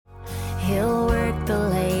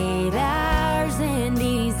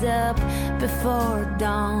before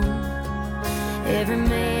dawn. Every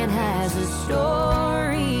man has a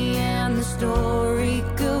story, and the story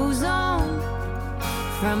goes on.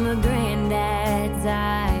 From a granddad's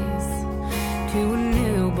eyes to a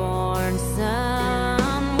newborn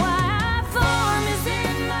son. Why farm is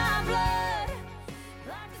in my blood.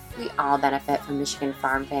 We all benefit from Michigan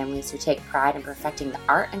farm families who take pride in perfecting the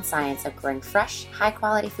art and science of growing fresh,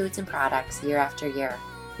 high-quality foods and products year after year.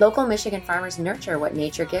 Local Michigan farmers nurture what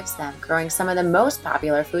nature gives them, growing some of the most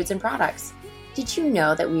popular foods and products. Did you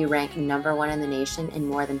know that we rank #1 in the nation in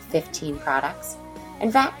more than 15 products?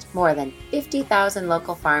 In fact, more than 50,000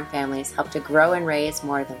 local farm families help to grow and raise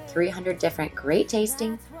more than 300 different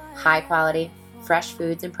great-tasting, high-quality, fresh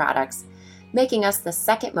foods and products, making us the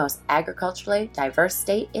second most agriculturally diverse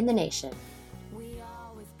state in the nation.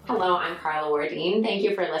 Hello, I'm Carla Wardeen. Thank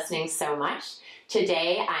you for listening so much.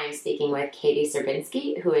 Today, I'm speaking with Katie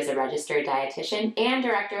Serbinski, who is a registered dietitian and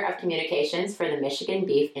Director of Communications for the Michigan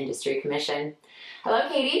Beef Industry Commission. Hello,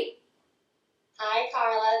 Katie. Hi,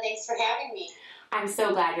 Carla. Thanks for having me. I'm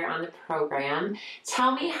so glad you're on the program.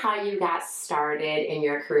 Tell me how you got started in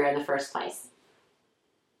your career in the first place.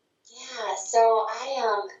 Yeah, so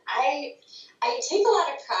I take a lot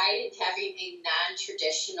of pride in having a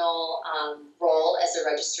non-traditional role as a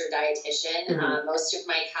registered dietitian. Mm-hmm. Most of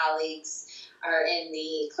my colleagues are in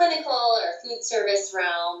the clinical or food service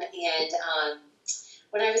realm, and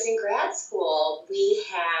when I was in grad school, we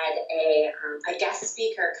had a guest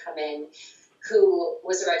speaker come in who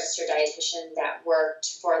was a registered dietitian that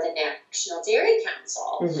worked for the National Dairy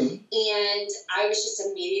Council. Mm-hmm. And I was just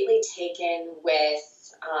immediately taken with,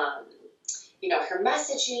 her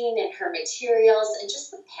messaging and her materials and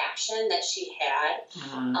just the passion that she had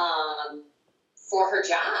for her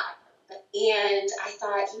job. And I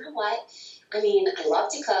thought, you know what? I mean, I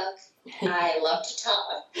love to cook. I love to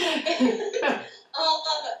talk.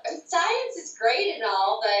 Science is great and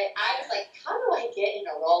all, but I was like, how do I get in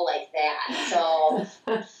a role like that? So,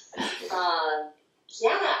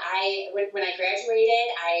 when I graduated,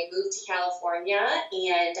 I moved to California,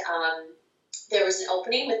 and there was an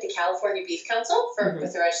opening with the California Beef Council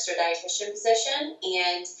with a registered dietitian position,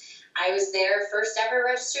 and I was their first ever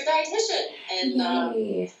registered dietitian, and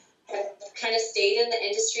have kind of stayed in the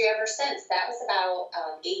industry ever since. That was about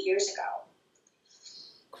 8 years ago.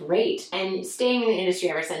 Great. And staying in the industry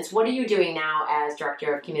ever since, what are you doing now as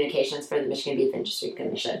Director of Communications for the Michigan Beef Industry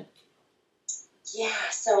Commission? Yeah,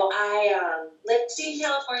 so I lived in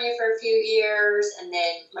California for a few years, and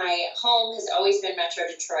then my home has always been Metro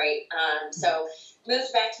Detroit. So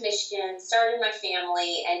moved back to Michigan, started my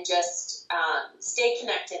family, and just stayed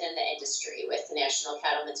connected in the industry with the National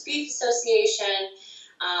Cattlemen's Beef Association,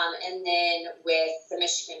 and then with the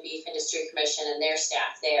Michigan Beef Industry Commission and their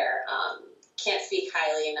staff there. Can't speak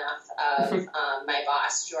highly enough of my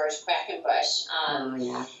boss, George Quackenbush.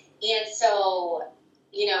 And so,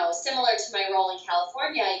 similar to my role in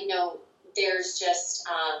California, there's just,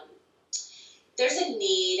 there's a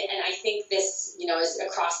need, and I think this, is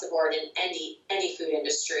across the board in any food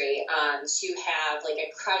industry, to have like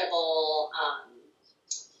a credible,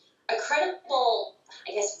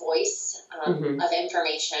 I guess, voice of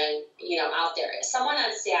information, out there. Someone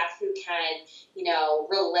on staff who can,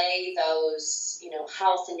 relay those,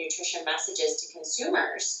 health and nutrition messages to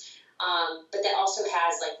consumers, but that also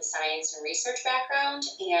has like the science and research background.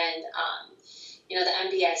 And, the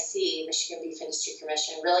MBIC, Michigan Beef Industry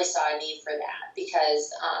Commission, really saw a need for that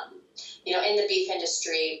because, in the beef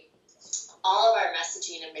industry, all of our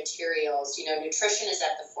messaging and materials, nutrition is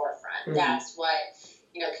at the forefront. Mm-hmm. That's what,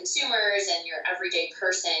 consumers and your everyday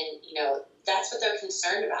person, that's what they're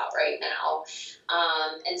concerned about right now.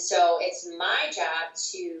 And so it's my job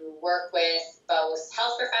to work with both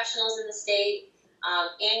health professionals in the state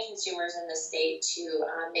and consumers in the state to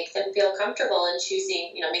make them feel comfortable in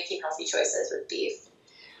choosing, making healthy choices with beef.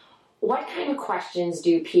 What kind of questions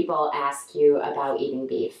do people ask you about eating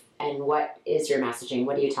beef? And what is your messaging?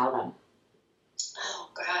 What do you tell them? Oh,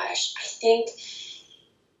 gosh. I think,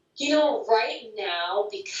 right now,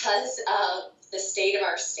 because of the state of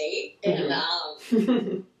our state, and,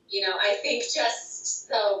 I think just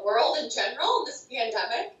the world in general, this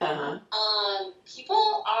pandemic,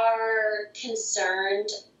 people are concerned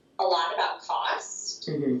a lot about cost.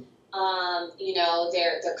 Mm-hmm.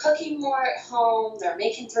 They're cooking more at home. They're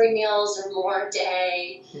making 3 meals or more a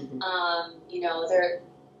day. Mm-hmm.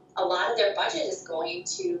 A lot of their budget is going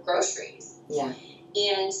to groceries. Yeah.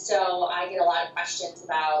 And so I get a lot of questions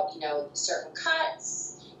about, certain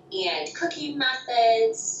cuts and cooking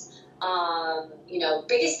methods,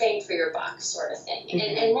 biggest bang for your buck sort of thing.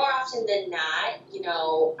 Mm-hmm. And more often than not,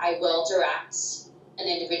 I will direct an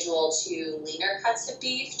individual to leaner cuts of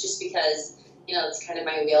beef just because, it's kind of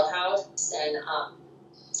my wheelhouse, and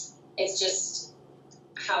it's just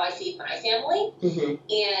how I feed my family. Mm-hmm.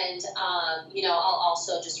 And, I'll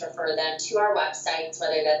also just refer them to our websites,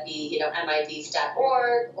 whether that be,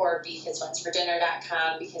 mibeef.org or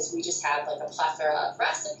beefiswhatsfordinner.com, because we just have like a plethora of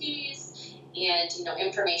recipes and,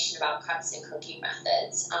 information about cuts and cooking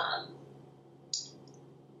methods. I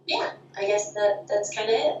guess that's kind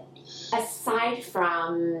of it. Aside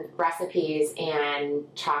from recipes and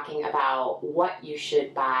talking about what you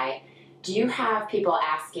should buy, do you have people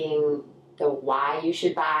asking the why you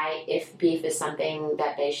should buy if beef is something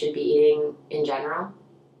that they should be eating in general?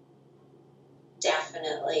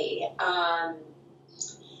 Definitely.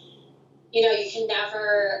 You can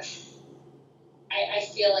never, I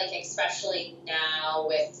feel like especially now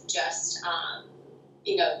with just,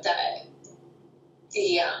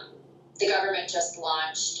 the government just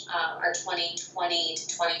launched our 2020 to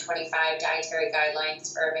 2025 dietary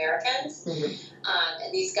guidelines for Americans. Mm-hmm.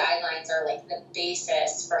 And these guidelines are like the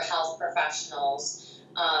basis for health professionals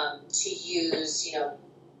to use,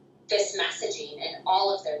 this messaging in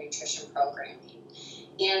all of their nutrition programming.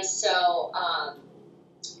 And so,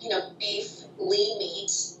 beef, lean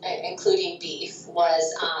meat, including beef,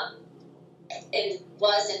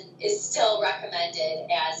 is still recommended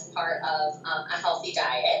as part of a healthy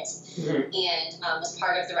diet. Mm-hmm. And was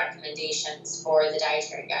part of the recommendations for the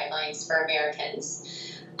dietary guidelines for Americans.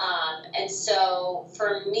 And so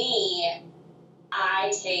for me,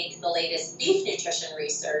 I take the latest beef nutrition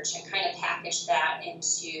research and kind of package that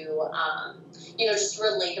into, just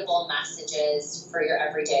relatable messages for your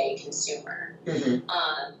everyday consumer. Mm-hmm.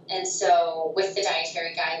 And so with the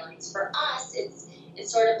dietary guidelines for us, it's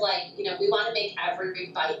sort of like, we want to make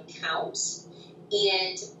every bite count,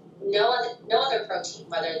 and no other protein,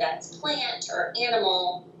 whether that's plant or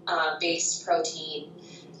animal based protein,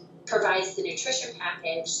 provides the nutrition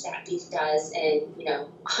package that beef does in,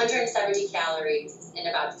 170 calories in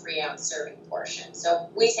about a 3-ounce serving portion. So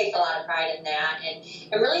we take a lot of pride in that, and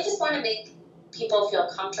really just want to make people feel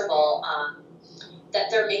comfortable that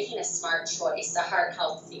they're making a smart choice, a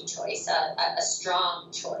heart-healthy choice, a strong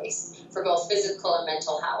choice for both physical and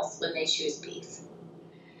mental health when they choose beef.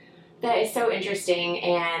 That is so interesting,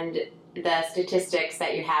 and the statistics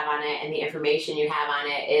that you have on it and the information you have on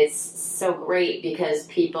it is so great because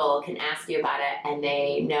people can ask you about it and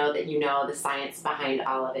they know that you know the science behind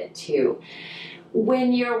all of it too.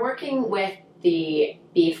 When you're working with the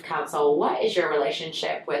Beef Council, what is your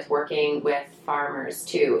relationship with working with farmers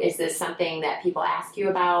too? Is this something that people ask you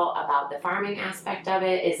about the farming aspect of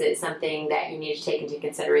it? Is it something that you need to take into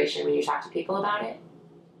consideration when you talk to people about it?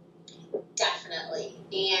 Definitely.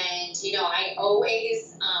 And, I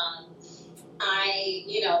always,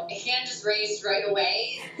 hand is raised right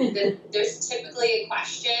away. There's typically a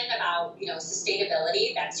question about,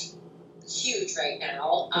 sustainability. That's huge right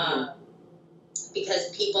now. Mm-hmm. Because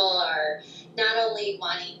people are not only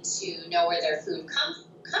wanting to know where their food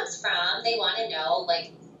comes from, they want to know,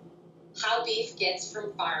 like, how beef gets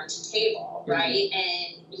from farm to table, right? Mm-hmm.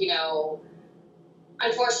 And,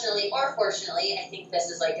 unfortunately or fortunately, I think this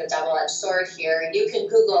is like a double-edged sword here. You can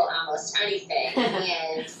Google almost anything,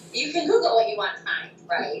 and you can Google what you want to find,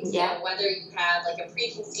 right? Yeah. So whether you have like a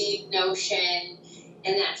preconceived notion,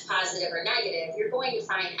 and that's positive or negative, you're going to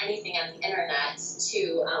find anything on the internet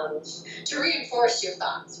to reinforce your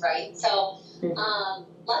thoughts, right? So,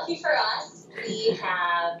 lucky for us, we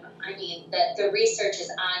have, the research is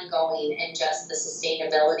ongoing in just the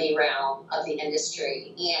sustainability realm of the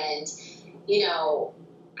industry. And,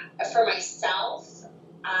 for myself,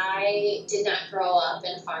 I did not grow up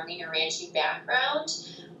in a farming or ranching background,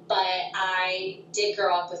 but I did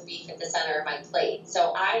grow up with beef at the center of my plate.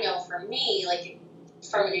 So I know for me, like,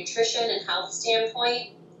 from a nutrition and health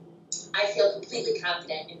standpoint, I feel completely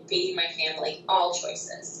confident in feeding my family all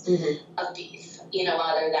choices of beef,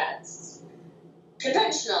 whether that's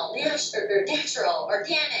conventional, natural,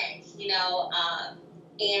 organic,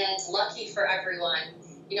 and lucky for everyone,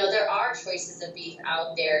 there are choices of beef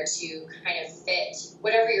out there to kind of fit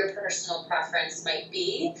whatever your personal preference might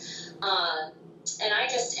be. And I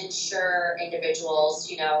just ensure individuals,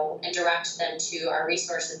 and direct them to our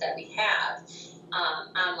resources that we have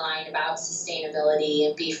online about sustainability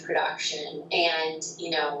and beef production. And,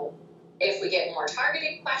 if we get more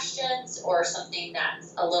targeted questions or something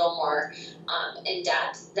that's a little more in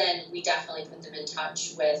depth, then we definitely put them in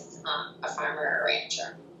touch with a farmer or a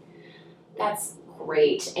rancher. That's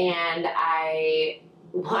great. And I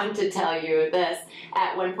want to tell you this.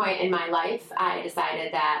 At one point in my life, I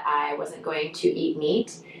decided that I wasn't going to eat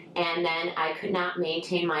meat. and then I could not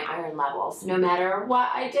maintain my iron levels no matter what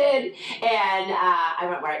I did. And I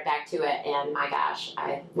went right back to it, and my gosh,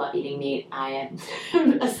 I love eating meat. I am,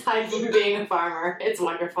 aside from being a farmer, it's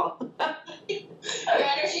wonderful. Your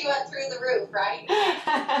energy went through the roof, right?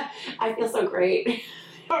 I feel so great.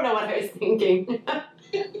 I don't know what I was thinking.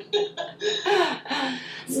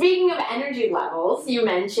 Speaking of energy levels, you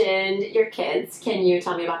mentioned your kids. Can you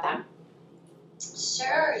tell me about them?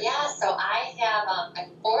 Sure, yeah. So I have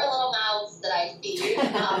 4 little mouths that I feed.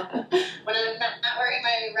 When I'm not wearing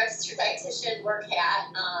my registered dietitian work hat,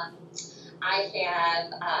 I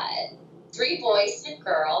have 3 boys and a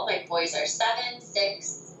girl. My boys are 7,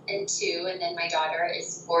 6, and 2, and then my daughter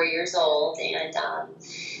is 4 years old, and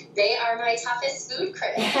they are my toughest food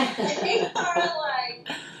critics. They are like,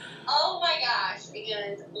 oh my gosh.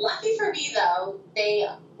 And lucky for me, though, they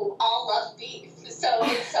all love beef. So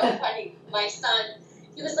it's so funny. My son,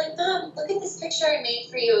 he was like, Mom, look at this picture I made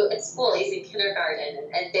for you at school. He's in kindergarten,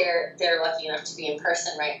 and they're lucky enough to be in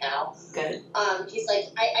person right now. Good. He's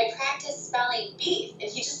like, I practiced spelling beef,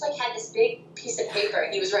 and he just like had this big piece of paper,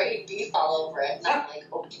 and he was writing beef all over it. And I'm like,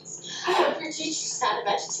 oh, I hope your teacher's not a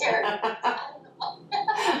vegetarian. I don't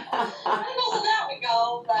know how that would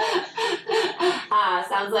go, but...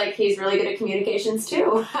 sounds like he's really good at communications,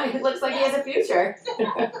 too. It looks like he has a future.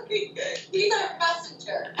 He's our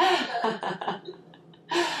messenger.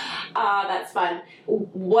 That's fun.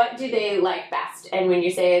 What do they like best? And when you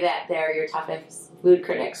say that they're your toughest food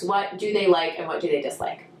critics, what do they like and what do they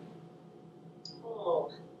dislike?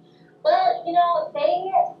 Oh. Well,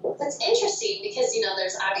 that's interesting because,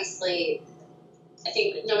 there's obviously... I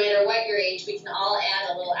think no matter what your age, we can all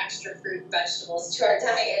add a little extra fruit and vegetables to our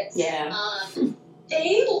diets. Yeah.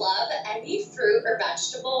 They love any fruit or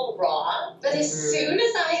vegetable raw, but as soon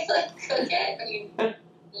as I cook it,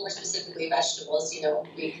 more specifically vegetables,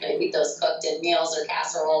 we can eat those cooked in meals or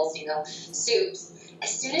casseroles, soups.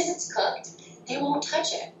 As soon as it's cooked, they won't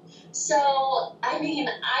touch it. So,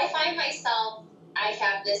 I find myself, I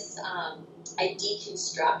have this, I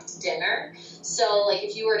deconstruct dinner. So,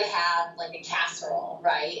 if you were to have, a casserole,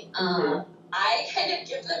 right? I kind of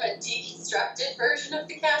give them a deconstructed version of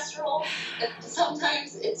the casserole. And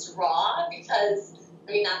sometimes it's raw because,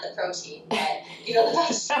 not the protein, but, the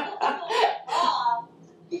vegetables raw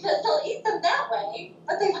because they'll eat them that way,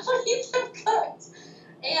 but they won't eat them cooked.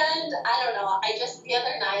 And I don't know, the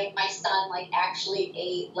other night, my son, actually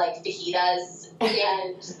ate, fajitas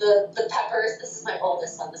and the peppers. This is my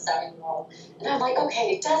oldest son, the 7-year-old. And I'm like,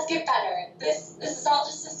 okay, it does get better. This is all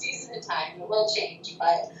just a season in time. It will change,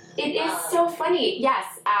 but... It is so funny. Yes,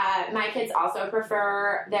 my kids also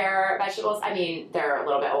prefer their vegetables. They're a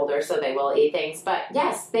little bit older, so they will eat things. But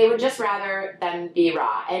yes, they would just rather them be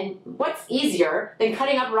raw. And what's easier than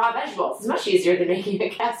cutting up raw vegetables? It's much easier than making a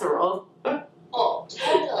casserole. Oh,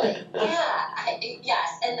 totally. Yeah.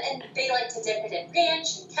 Yes. And they like to dip it in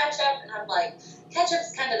ranch and ketchup. And I'm like,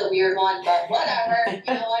 ketchup's kind of the weird one, but whatever.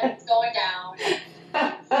 You know what? It's going down.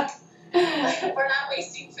 We're not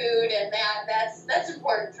wasting food, and that's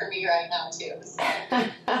important for me right now, too. So.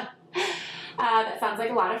 That sounds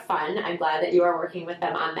like a lot of fun. I'm glad that you are working with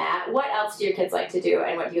them on that. What else do your kids like to do,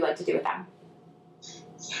 and what do you like to do with them?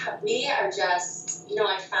 Yeah, we are just,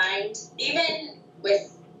 I find, even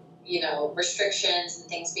with, restrictions and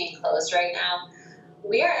things being closed right now,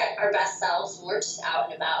 we are at our best selves when we're just out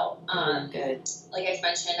and about. Good. Like I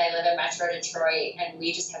mentioned, I live in Metro Detroit, and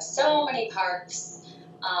we just have so many parks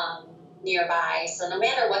nearby. So no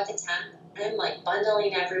matter what the temp, I'm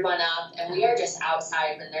bundling everyone up, and we are just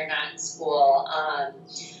outside when they're not in school.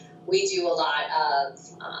 We do a lot of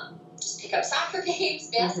just pick up soccer games,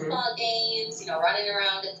 basketball games, running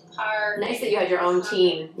around at the park. Nice that you had your own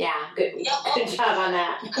team. Yeah, good. Yep. Good job on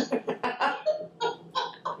that.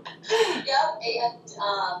 Yep, and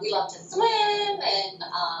we love to swim and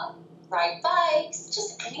ride bikes,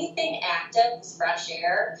 just anything active, fresh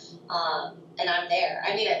air, and I'm there.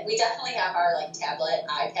 We definitely have our tablet,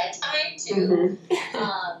 iPad time too,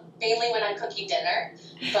 mainly when I'm cooking dinner,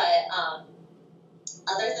 but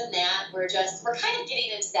other than that, we're kind of getting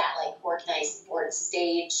into that organized sports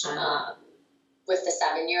stage with the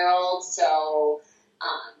 7-year-old. So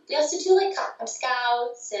we also do Cub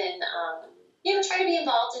Scouts and try to be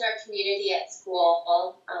involved in our community at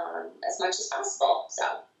school as much as possible. So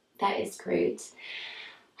that is great.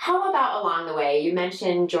 How about along the way? You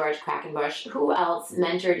mentioned George Quackenbush. Who else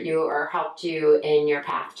mentored you or helped you in your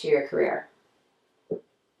path to your career?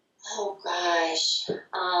 Oh gosh.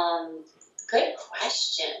 Good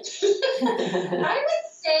question. I would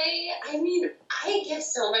say, I give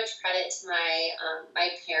so much credit to my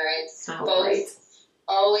parents. Oh, both great.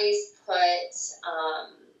 always put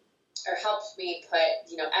or helped me put,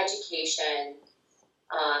 you know, education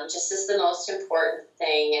just as the most important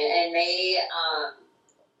thing. And they,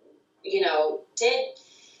 you know, did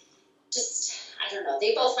just, I don't know,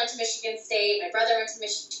 they both went to Michigan State. My brother went to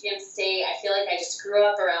Michigan State. I feel like I just grew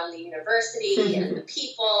up around the university and the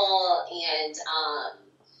people, and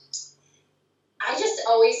I just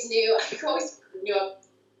always knew,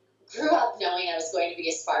 grew up knowing I was going to be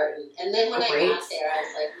a Spartan. And then when I got there, I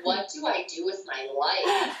was like, what do I do with my life?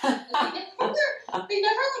 They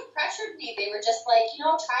never like pressured me. They were just like, you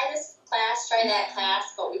know, try this class, try that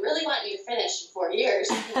class, but we really want you to finish in 4 years.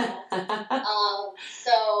 You know?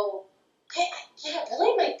 So yeah,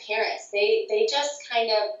 really my parents, they just kind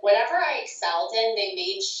of, whatever I excelled in, they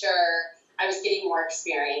made sure I was getting more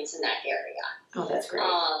experience in that area. Oh, that's great.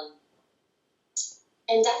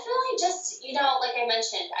 And definitely just, you know, like I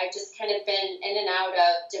mentioned, I've just kind of been in and out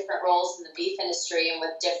of different roles in the beef industry and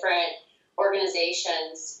with different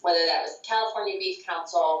organizations, whether that was California Beef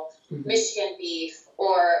Council, Michigan Beef,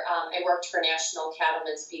 or I worked for National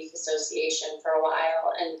Cattlemen's Beef Association for a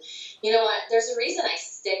while. And you know what? There's a reason I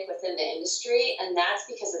stick within the industry, and that's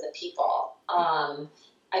because of the people.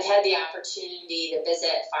 I've had the opportunity to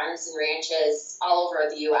visit farms and ranches all over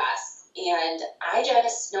the U.S., and I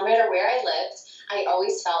just, no matter where I lived, I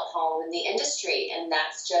always felt home in the industry, and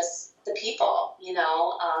that's just the people, you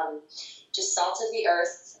know, just salt of the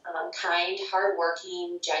earth, kind,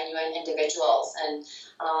 hardworking, genuine individuals. And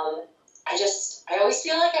I always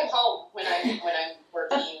feel like I'm home when I'm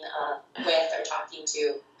working with or talking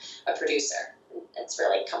to a producer. It's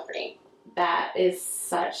really comforting. That is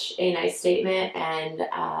such a nice statement, and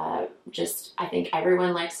just I think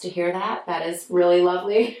everyone likes to hear that. That is really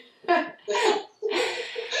lovely.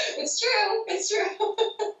 It's true. It's true.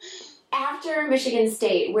 After Michigan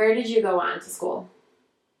State, where did you go on to school?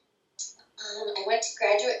 I went to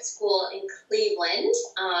graduate school in Cleveland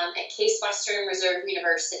at Case Western Reserve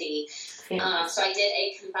University. So I did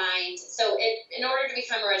a combined, in order to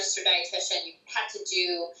become a registered dietitian, you had to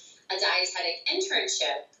do a dietetic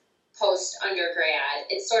internship post-undergrad.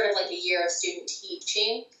 It's sort of like a year of student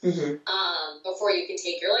teaching before you can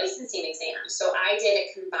take your licensing exam. So I did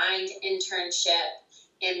a combined internship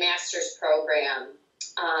and master's program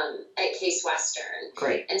at Case Western.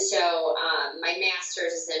 Great. And so my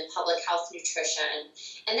master's is in public health nutrition.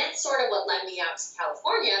 And that's sort of what led me out to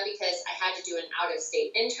California, because I had to do an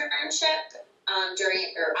out-of-state internship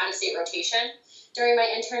out-of-state rotation during my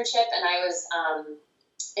internship. And I was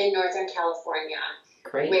in Northern California.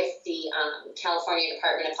 Great. With the California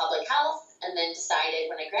Department of Public Health, and then decided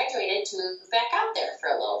when I graduated to move back out there for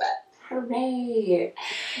a little bit. Hooray!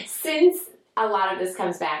 Since a lot of this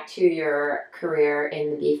comes back to your career in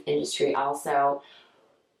the beef industry also,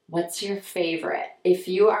 what's your favorite? If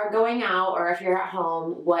you are going out or if you're at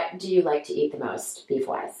home, what do you like to eat the most,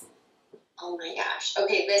 beef-wise? Oh my gosh.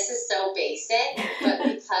 Okay, this is so basic, but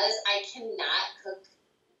because I cannot cook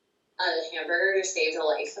a hamburger to save the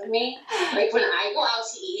life of me, like when I go out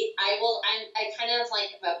to eat, I kind of like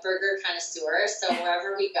a burger connoisseur, so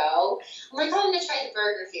wherever we go, I'm like, oh, I'm gonna try the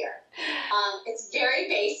burger here. It's very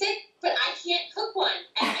basic, but I can't cook one,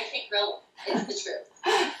 and I can't grill one. It's the truth.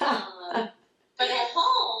 But at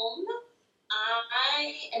home,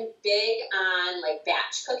 I am big on like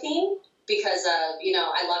batch cooking because of, you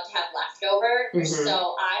know, I love to have leftovers,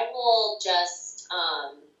 so I will just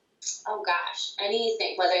oh gosh,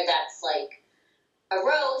 anything, whether that's like a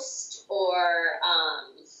roast or,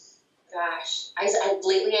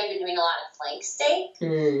 lately I've been doing a lot of flank steak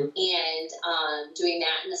and doing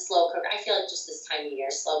that in the slow cooker. I feel like just this time of year,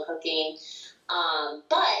 slow cooking.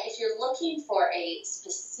 But if you're looking for a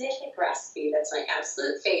specific recipe that's my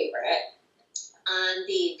absolute favorite, on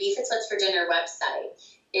the Beef It's What's for Dinner website,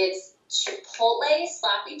 it's Chipotle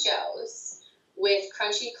Sloppy Joes with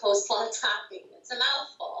crunchy coleslaw topping. It's a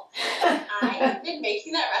mouthful. I have been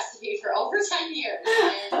making that recipe for over 10 years.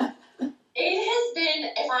 And it has been,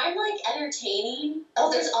 if I'm like entertaining,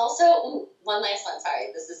 there's also, one last one, sorry,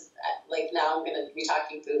 this is like, now I'm going to be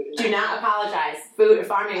talking food. Do not apologize. Food,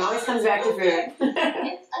 farming always comes back to food.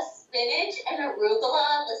 It's a spinach and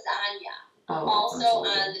arugula lasagna. Also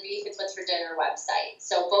on the Beef It's What's for Dinner website.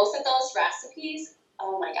 So both of those recipes,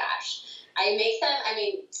 oh my gosh. I make them,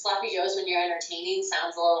 sloppy joes when you're entertaining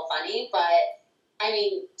sounds a little funny, but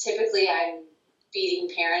typically I'm feeding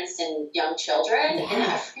parents and young children, and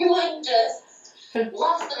everyone just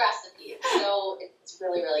loves the recipe. So it's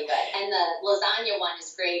really, really good. And the lasagna one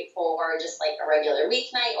is great for just like a regular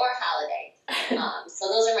weeknight or holiday. So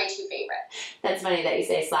those are my two favorites. That's funny that you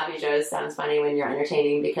say sloppy joes sounds funny when you're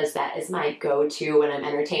entertaining, because that is my go-to when I'm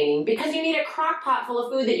entertaining, because you need a crock pot full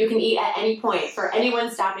of food that you can eat at any point for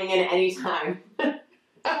anyone stopping in at any time.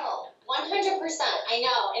 I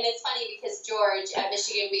know. And it's funny because George at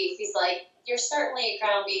Michigan Beef, he's like, you're certainly a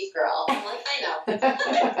ground beef girl. I'm like, I know.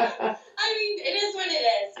 I mean, it is what it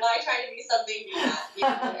is. Why try to be something you're not? You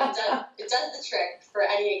know, it does the trick for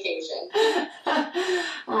any occasion.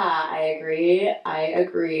 I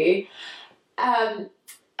agree.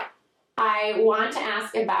 I want to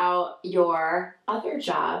ask about your other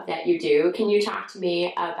job that you do. Can you talk to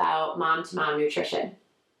me about Mom to Mom Nutrition?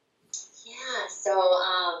 Yeah,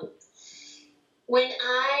 so when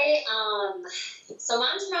so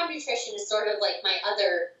Mom to Mom Nutrition is sort of like my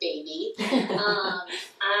other baby.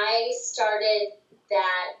 I started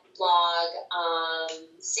that blog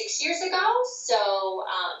 6 years ago. So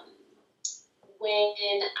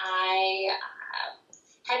when I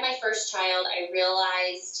had my first child, I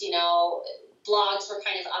realized, you know, blogs were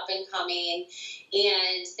kind of up and coming,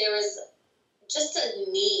 and there was just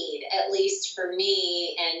a need, at least for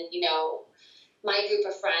me and, you know, my group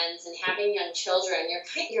of friends, and having young children,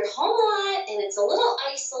 you're home a lot, and it's a little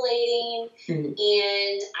isolating. Mm-hmm.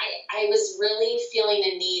 And I was really feeling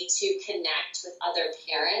a need to connect with other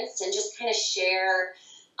parents and just kind of share.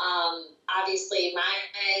 Obviously,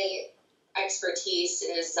 my expertise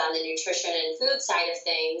is on the nutrition and food side of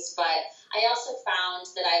things, but I also found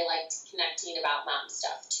that I liked connecting about mom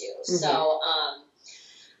stuff too. Mm-hmm. So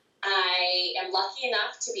I am lucky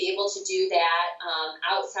enough to be able to do that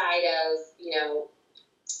outside of, you know,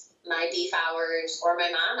 my beef hours or my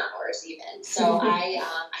mom hours even. So I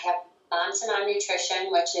have Mom to Mom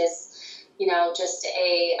Nutrition, which is, you know, just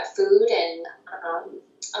a food and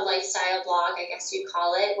a lifestyle blog, I guess you'd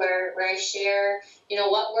call it, where I share, you know,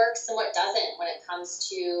 what works and what doesn't when it comes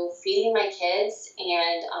to feeding my kids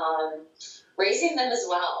and raising them as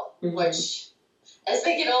well, mm-hmm. which as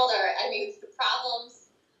they get older, I mean, the problems,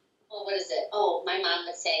 well, what is it? Oh, my mom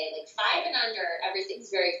would say, like, 5 and under, everything's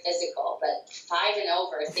very physical, but 5 and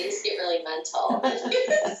over, things get really mental.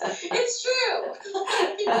 It's true.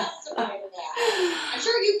 I can testify to that. I'm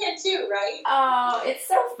sure you can too, right? Oh, it's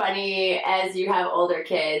so funny as you have older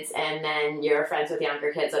kids and then your friends with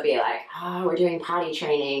younger kids will be like, oh, we're doing potty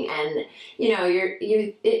training. And, you know,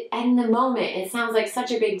 in the moment, it sounds like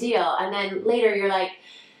such a big deal. And then later you're like,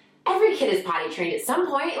 every kid is potty trained at some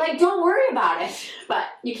point. Like, don't worry about it. But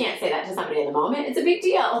you can't say that to somebody in the moment. It's a big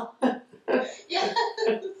deal. Yeah.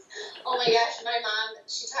 Oh my gosh, my mom,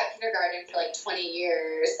 she taught kindergarten for like 20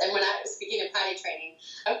 years. And when I was speaking of potty training,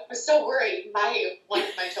 I was so worried one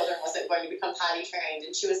of my children wasn't going to become potty trained.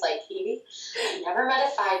 And she was like, Katie, I never met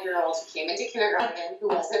a 5-year-old who came into kindergarten who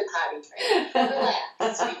wasn't potty trained.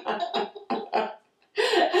 Relax.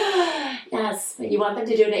 Yes, but you want them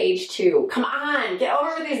to do it at age 2. Come on, get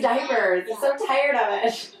over with these diapers. Yeah. I'm so tired of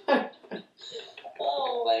it.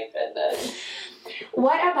 Oh my goodness.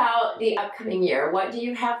 What about the upcoming year? What do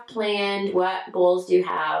you have planned? What goals do you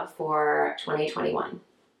have for 2021?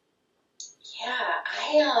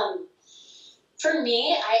 Yeah, for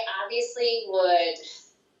me, I obviously would,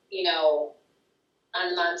 you know, on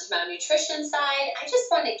the Mom to Mom Nutrition side, I just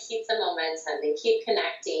want to keep the momentum and keep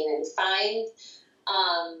connecting and find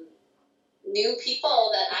new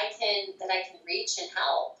people that I can reach and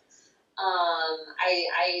help.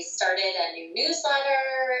 I started a new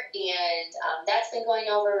newsletter, and that's been going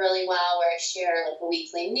over really well, where I share like a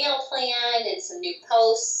weekly meal plan and some new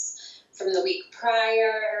posts from the week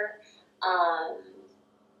prior.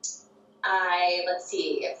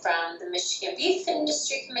 From the Michigan Beef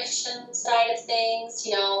Industry Commission side of things,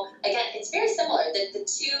 you know, again, it's very similar. The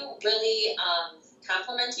two really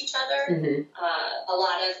complement each other. Mm-hmm. A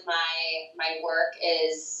lot of my work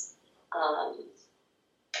is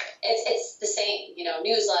it's the same, you know,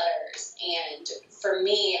 newsletters. And for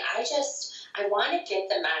me, I want to get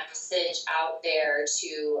the message out there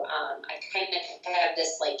to, I kind of have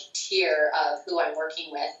this like tier of who I'm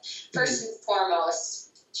working with. First and foremost,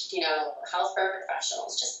 you know, health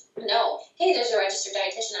professionals. Just know, hey, there's a registered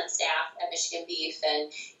dietitian on staff at Michigan Beef,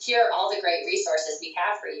 and here are all the great resources we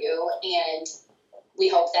have for you. And we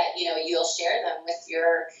hope that, you know, you'll share them with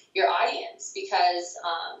your audience, because,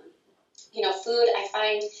 you know, food, I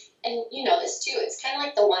find, and you know this too, it's kind of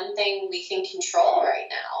like the one thing we can control right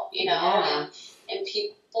now, you know, yeah. and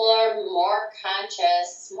people are more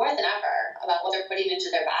conscious, more than ever, about what they're putting into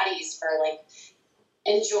their bodies for like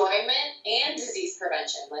enjoyment and disease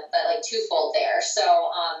prevention, like twofold there. So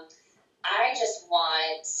I just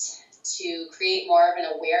want to create more of an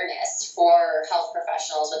awareness for health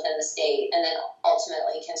professionals within the state, and then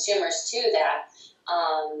ultimately consumers too, that,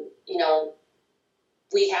 you know,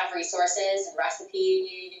 we have resources and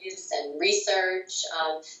recipes and research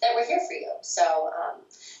that we're here for you. So,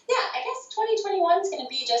 yeah, I guess 2021 is going to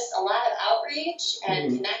be just a lot of outreach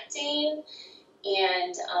and connecting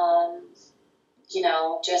and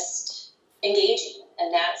just engaging.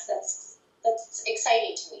 And that's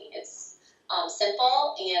exciting to me. It's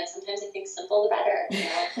simple, and sometimes I think simple the better.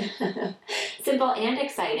 Simple and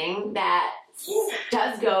exciting. That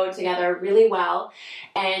does go together really well.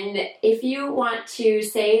 And if you want to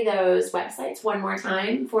say those websites one more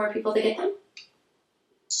time for people to get them.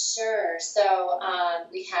 Sure. So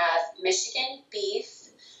we have Michigan Beef,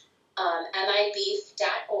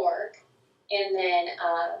 mibeef.org, and then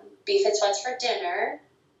Beef It's What's for Dinner.com,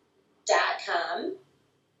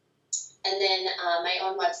 and then my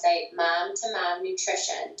own website,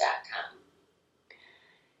 momtomomnutrition.com.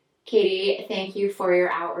 Katie, thank you for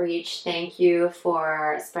your outreach. Thank you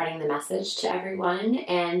for spreading the message to everyone,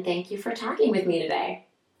 and thank you for talking with me today.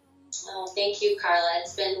 Oh, thank you, Carla.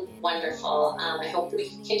 It's been wonderful. I hope we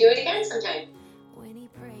can do it again sometime.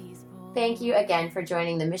 Thank you again for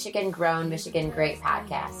joining the Michigan Grown, Michigan Great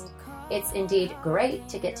podcast. It's indeed great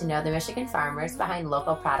to get to know the Michigan farmers behind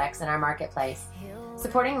local products in our marketplace.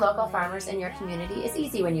 Supporting local farmers in your community is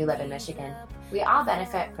easy when you live in Michigan. We all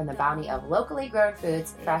benefit from the bounty of locally grown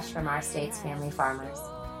foods fresh from our state's family farmers.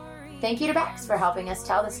 Thank you to Bex for helping us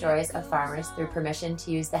tell the stories of farmers through permission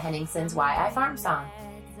to use the Henningsons' Why I Farm song.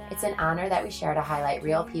 It's an honor that we share to highlight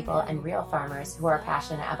real people and real farmers who are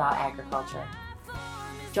passionate about agriculture.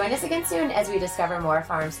 Join us again soon as we discover more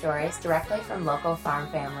farm stories directly from local farm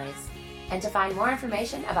families. And to find more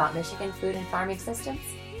information about Michigan food and farming systems,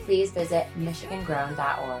 please visit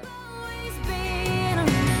michigangrown.org.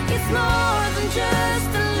 It's more than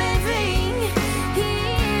just a